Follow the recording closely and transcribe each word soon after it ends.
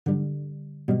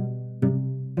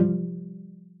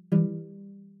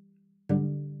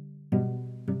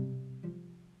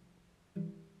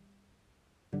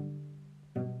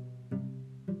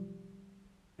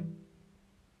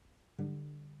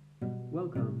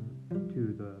Welcome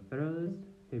to the Federalist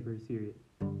Paper Series.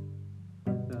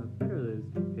 The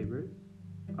Federalist Papers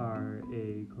are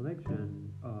a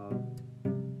collection of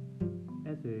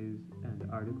essays and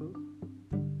articles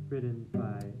written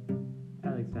by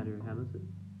Alexander Hamilton,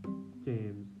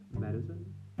 James Madison,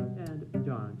 and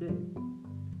John Jay.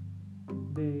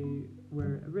 They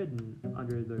were written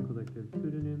under the collective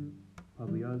pseudonym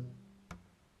Publius,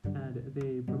 and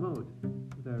they promote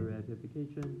the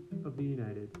ratification of the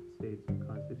United States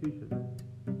Constitution.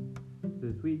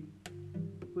 This week,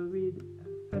 we'll read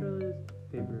Federalist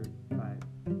Paper 5.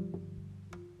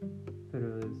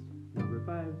 Federalist number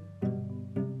 5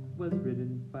 was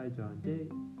written by John Jay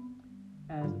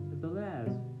as the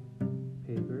last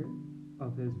paper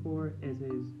of his 4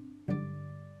 essays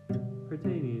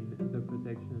pertaining the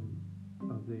protection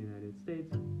of the United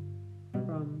States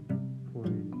from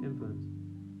foreign influence.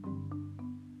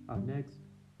 Up next,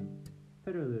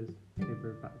 Federalist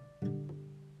Paper 5.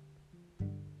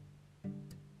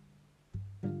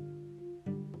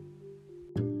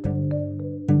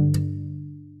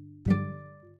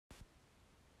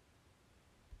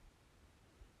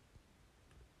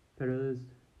 Federalist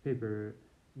Paper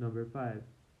number 5.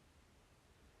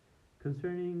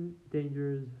 Concerning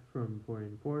dangers from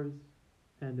foreign force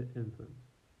and influence.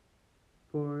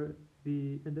 For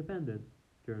the Independent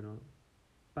Journal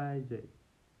by J.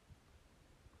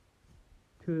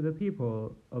 To the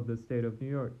people of the state of New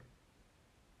York,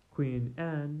 Queen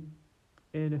Anne,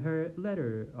 in her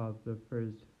letter of the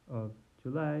 1st of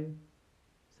July,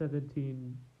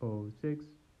 1706,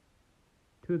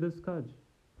 to the Scotch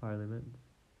Parliament,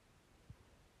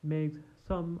 makes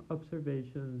some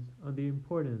observations on the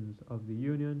importance of the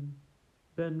union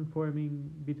then forming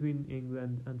between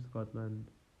England and Scotland,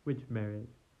 which merit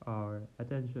our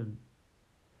attention.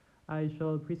 I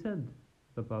shall present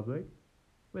the public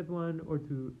with 1 or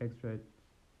 2 extracts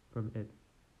from it.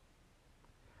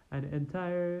 An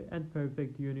entire and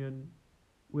perfect union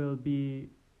will be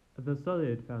the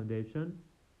solid foundation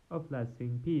of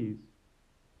lasting peace.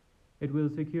 It will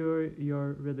secure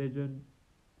your religion,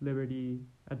 liberty,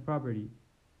 and property,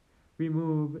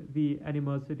 remove the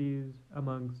animosities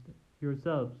amongst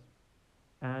yourselves,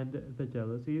 and the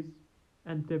jealousies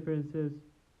and differences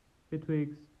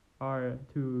betwixt our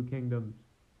 2 kingdoms.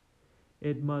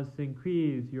 It must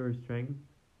increase your strength,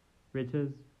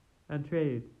 riches, and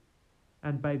trade,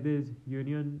 and by this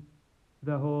union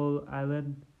the whole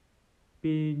island,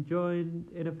 being joined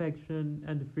in affection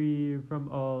and free from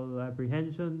all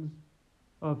apprehensions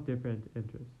of different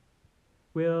interests,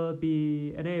 will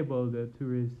be enabled to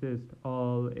resist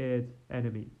all its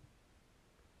enemies.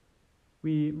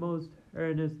 We most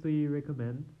earnestly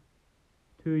recommend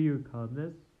to you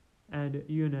calmness and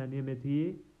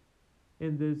unanimity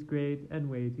in this great and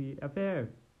weighty affair,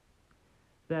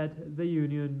 that the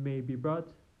union may be brought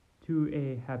to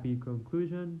a happy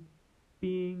conclusion,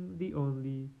 being the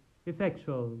only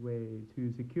effectual way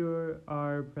to secure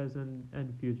our present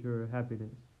and future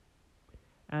happiness,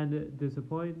 and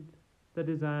disappoint the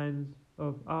designs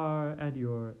of our and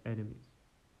your enemies,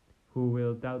 who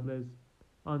will doubtless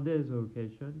on this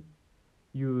occasion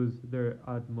use their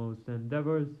utmost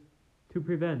endeavors to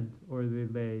prevent or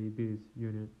delay this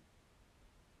union.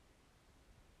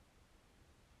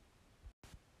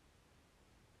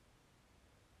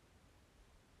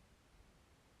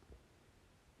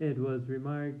 It was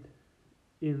remarked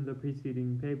in the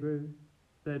preceding paper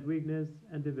that weakness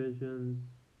and divisions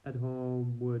at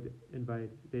home would invite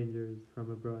dangers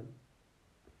from abroad,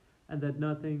 and that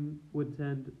nothing would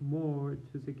tend more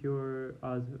to secure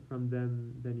us from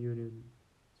them than union,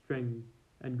 strength,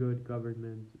 and good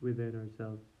government within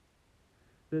ourselves.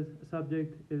 This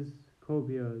subject is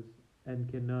copious and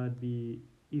cannot be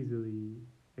easily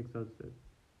exhausted.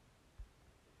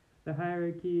 The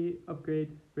hierarchy of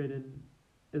Great Britain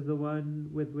is the one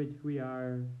with which we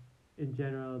are, in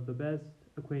general, the best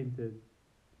acquainted,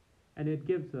 and it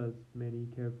gives us many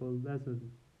careful lessons.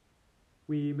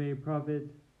 We may profit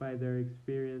by their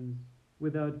experience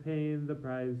without paying the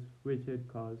price which it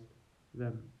cost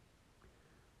them,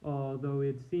 although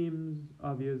it seems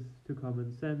obvious to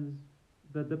common sense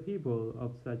that the people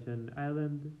of such an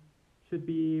island should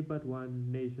be but one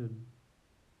nation.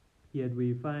 Yet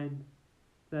we find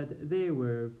that they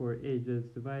were for ages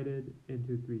divided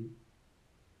into 3,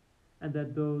 and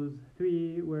that those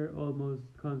 3 were almost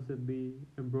constantly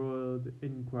embroiled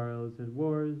in quarrels and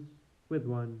wars with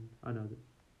one another,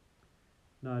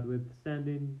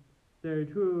 notwithstanding their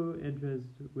true interest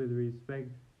with respect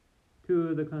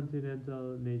to the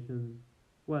continental nations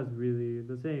was really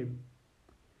the same.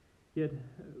 Yet,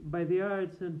 by the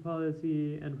arts and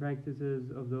policy and practices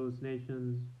of those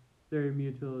nations, their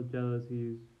mutual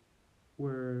jealousies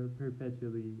were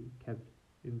perpetually kept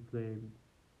inflamed,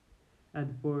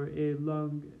 and for a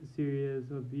long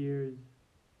series of years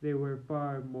they were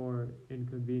far more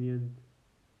inconvenient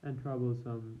and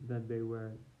troublesome than they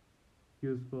were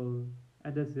useful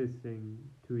and assisting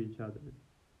to each other.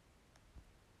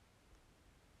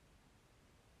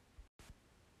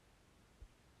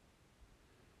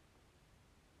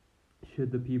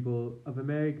 Should the people of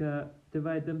America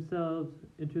divide themselves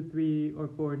into 3 or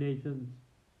 4 nations,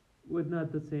 would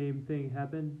not the same thing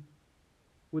happen?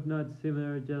 Would not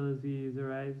similar jealousies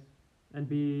arise, and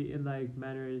be in like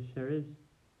manner cherished?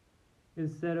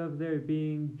 Instead of their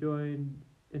being joined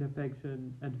in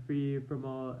affection and free from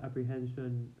all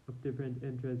apprehension of different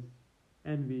interests,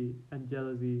 envy and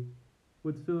jealousy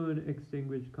would soon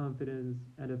extinguish confidence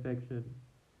and affection,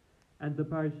 and the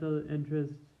partial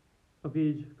interests of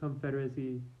each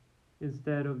confederacy,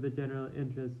 instead of the general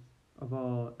interests of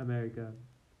all America,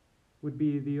 would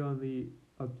be the only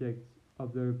objects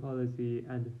of their policy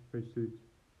and pursuit.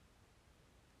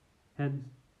 Hence,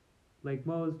 like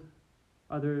most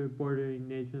other bordering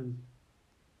nations,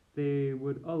 they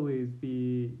would always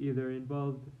be either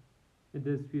involved in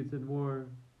disputes and war,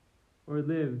 or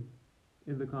live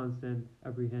in the constant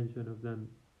apprehension of them.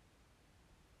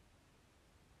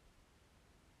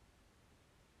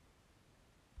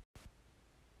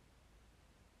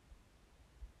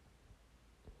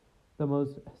 The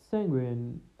most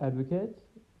sanguine advocates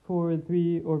for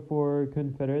 3 or 4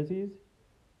 confederacies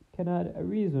cannot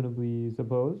reasonably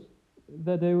suppose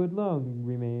that they would long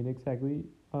remain exactly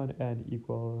on an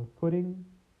equal footing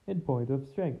in point of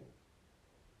strength,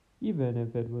 even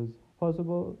if it was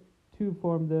possible to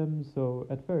form them so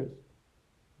at first.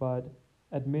 But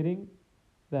admitting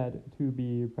that to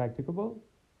be practicable,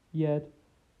 yet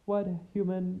what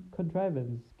human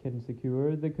contrivance can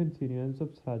secure the continuance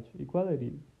of such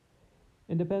equality,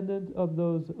 independent of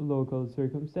those local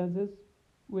circumstances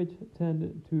which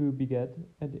tend to beget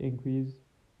and increase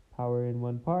power in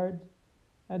one part,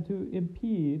 and to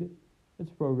impede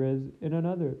its progress in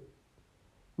another?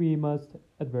 We must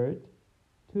advert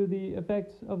to the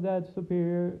effects of that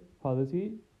superior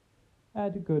policy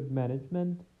and good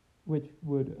management which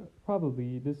would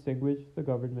probably distinguish the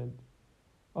government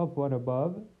of one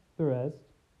above the rest,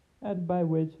 and by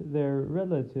which their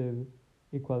relative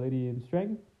equality in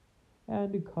strength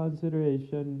and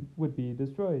consideration would be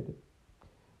destroyed.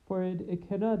 For it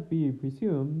cannot be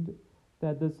presumed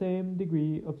that the same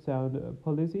degree of sound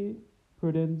policy,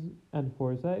 prudence, and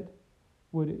foresight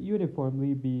would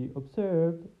uniformly be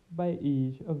observed by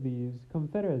each of these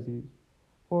confederacies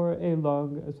for a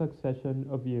long succession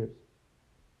of years.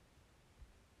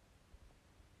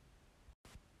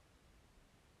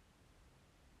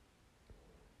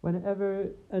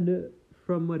 Whenever and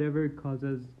from whatever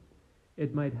causes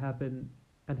it might happen,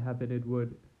 and happen it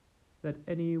would, that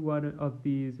any one of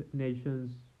these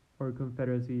nations or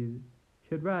confederacies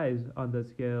should rise on the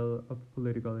scale of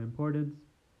political importance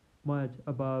much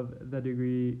above the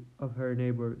degree of her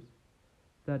neighbors,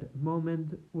 that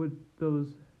moment would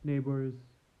those neighbors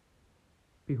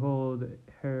behold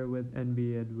her with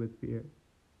envy and with fear.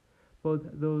 Both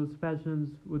those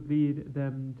passions would lead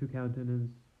them to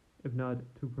countenance, if not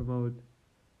to promote,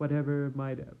 whatever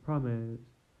might promise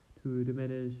to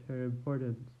diminish her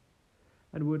importance,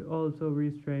 and would also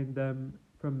restrain them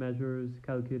from measures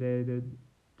calculated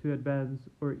to advance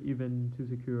or even to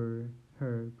secure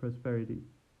her prosperity.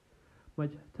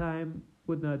 Much time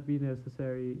would not be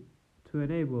necessary to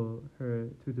enable her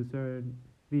to discern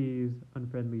these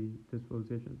unfriendly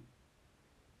dispositions.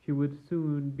 She would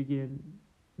soon begin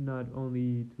not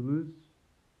only to lose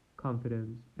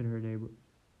confidence in her neighbors,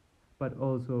 but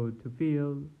also to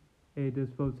feel a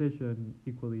disposition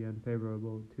equally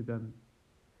unfavorable to them.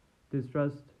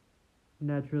 Distrust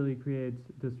naturally creates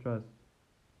distrust,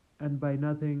 and by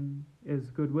nothing is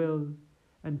goodwill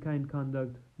and kind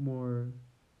conduct more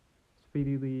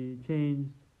speedily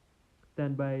changed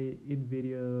than by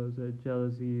invidious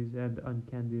jealousies and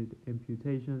uncandid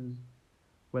imputations,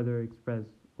 whether expressed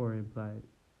or implied.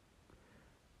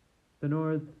 The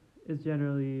North is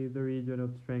generally the region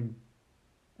of strength,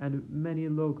 and many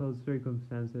local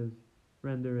circumstances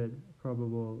render it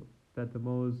probable that the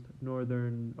most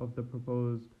northern of the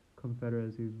proposed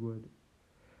confederacies would,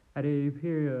 at a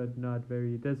period not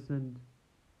very distant,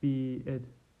 be it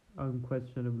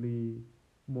unquestionably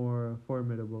more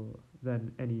formidable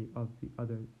than any of the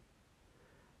others.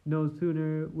 No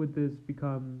sooner would this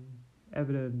become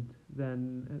evident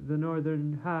than the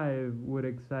northern hive would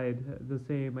excite the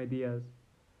same ideas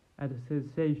and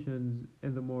sensations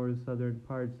in the more southern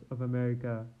parts of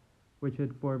America which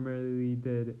it formerly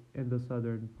did in the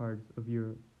southern parts of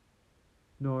Europe.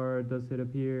 nor does it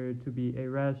appear to be a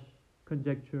rash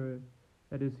conjecture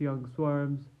that its young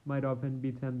swarms might often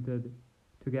be tempted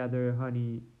to gather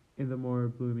honey in the more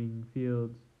blooming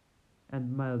fields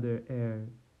and milder air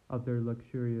of their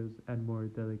luxurious and more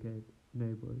delicate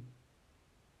neighbors.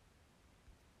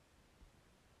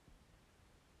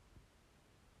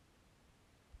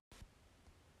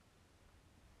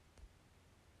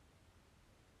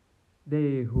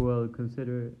 They who will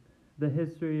consider the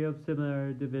history of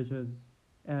similar divisions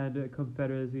and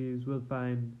confederacies will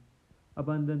find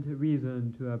abundant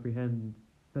reason to apprehend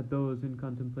that those in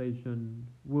contemplation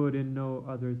would in no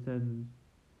other sense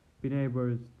be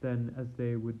neighbors than as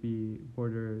they would be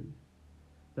borderers,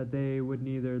 that they would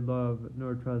neither love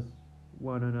nor trust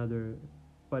one another,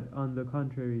 but on the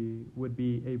contrary would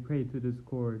be a prey to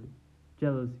discord,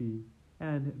 jealousy,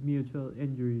 and mutual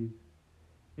injuries.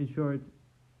 In short,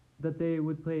 that they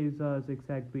would place us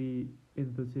exactly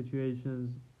in the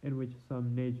situations in which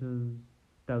some nations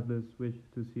doubtless wish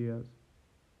to see us,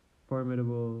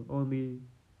 formidable only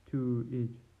to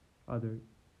each other.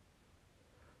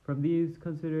 From these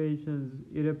considerations,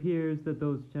 it appears that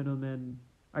those gentlemen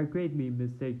are greatly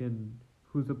mistaken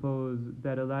who suppose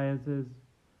that alliances,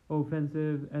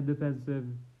 offensive and defensive,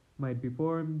 might be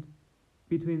formed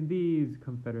between these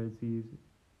confederacies,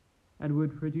 and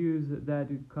would produce that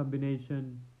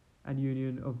combination and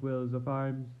union of wills of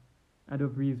arms and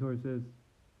of resources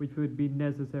which would be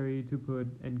necessary to put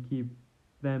and keep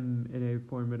them in a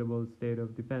formidable state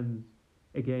of defense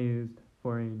against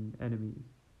foreign enemies.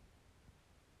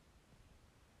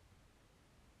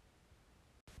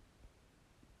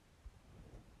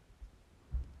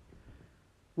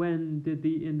 When did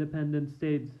the independent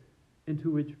states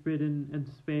into which Britain and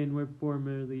Spain were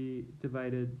formerly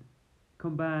divided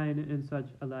combine in such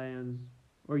alliance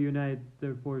or unite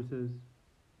their forces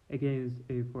against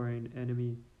a foreign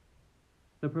enemy?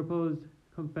 The proposed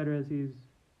confederacies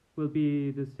will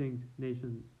be distinct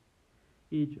nations.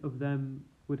 Each of them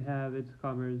would have its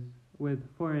commerce with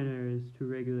foreigners to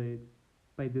regulate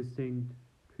by distinct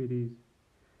treaties,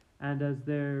 and as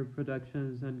their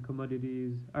productions and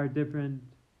commodities are different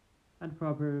and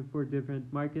proper for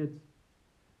different markets,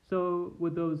 so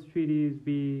would those treaties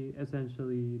be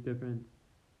essentially different.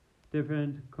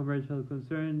 Different commercial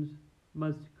concerns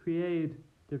must create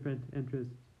different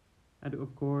interests, and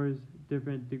of course,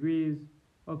 different degrees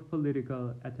of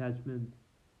political attachment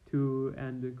to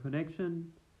and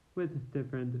connection with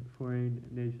different foreign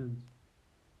nations.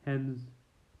 Hence,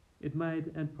 it might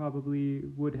and probably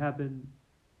would happen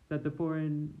that the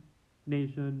foreign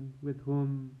nation with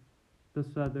whom the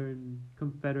Southern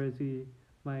Confederacy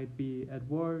might be at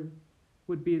war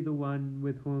would be the one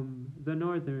with whom the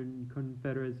Northern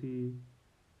Confederacy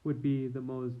would be the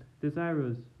most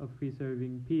desirous of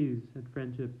preserving peace and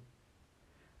friendship.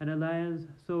 An alliance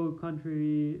so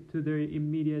contrary to their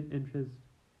immediate interests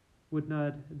would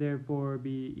not therefore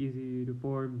be easy to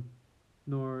form,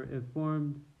 nor if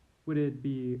formed would it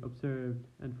be observed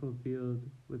and fulfilled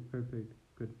with perfect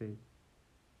good faith.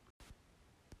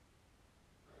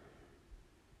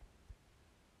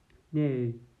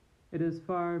 Nay, it is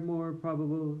far more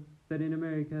probable that in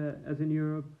America, as in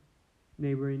Europe,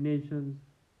 neighboring nations,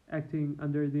 acting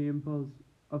under the impulse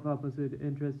of opposite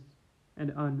interests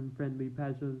and unfriendly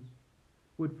passions,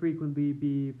 would frequently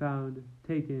be found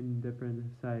taking different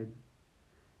sides.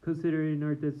 Considering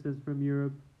our distance from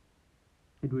Europe,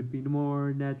 it would be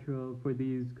more natural for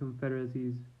these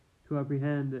confederacies to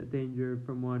apprehend danger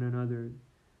from one another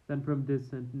than from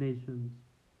distant nations,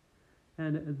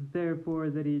 and therefore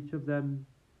that each of them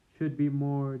should be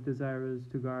more desirous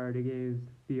to guard against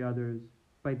the others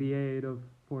by the aid of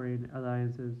foreign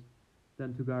alliances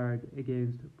than to guard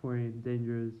against foreign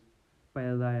dangers by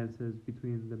alliances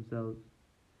between themselves.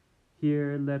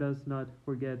 Here let us not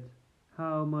forget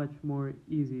how much more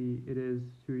easy it is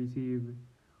to receive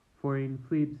foreign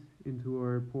fleets into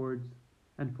our ports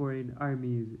and foreign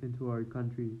armies into our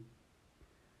country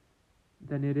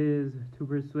than it is to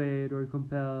persuade or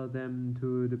compel them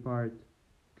to depart.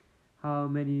 How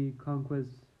many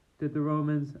conquests did the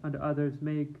Romans and others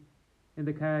make in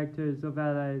the characters of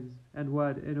allies, and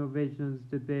what innovations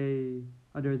did they,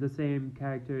 under the same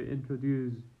character,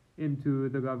 introduce into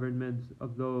the governments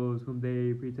of those whom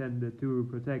they pretended to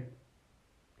protect?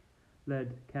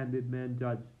 Let candid men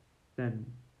judge, then,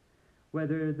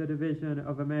 whether the division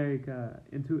of America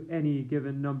into any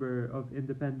given number of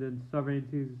independent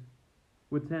sovereignties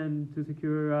would tend to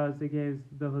secure us against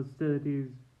the hostilities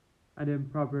and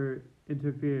improper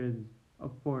interference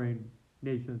of foreign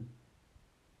nations.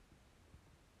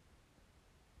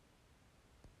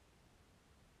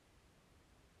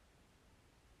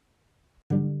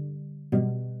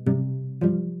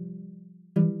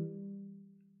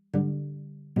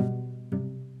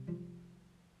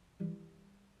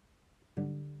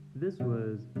 This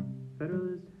was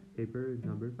Federalist Paper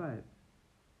number 5.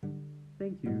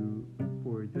 Thank you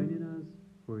for joining us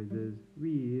for this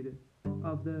read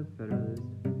of the Federalist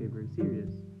Paper series.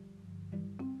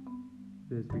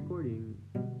 This recording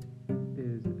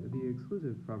is the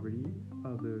exclusive property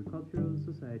of the Cultural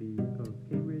Society of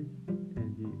Cambridge,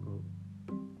 NGO.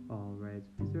 All rights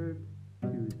reserved,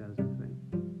 2020.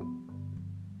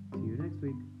 See you next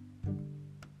week.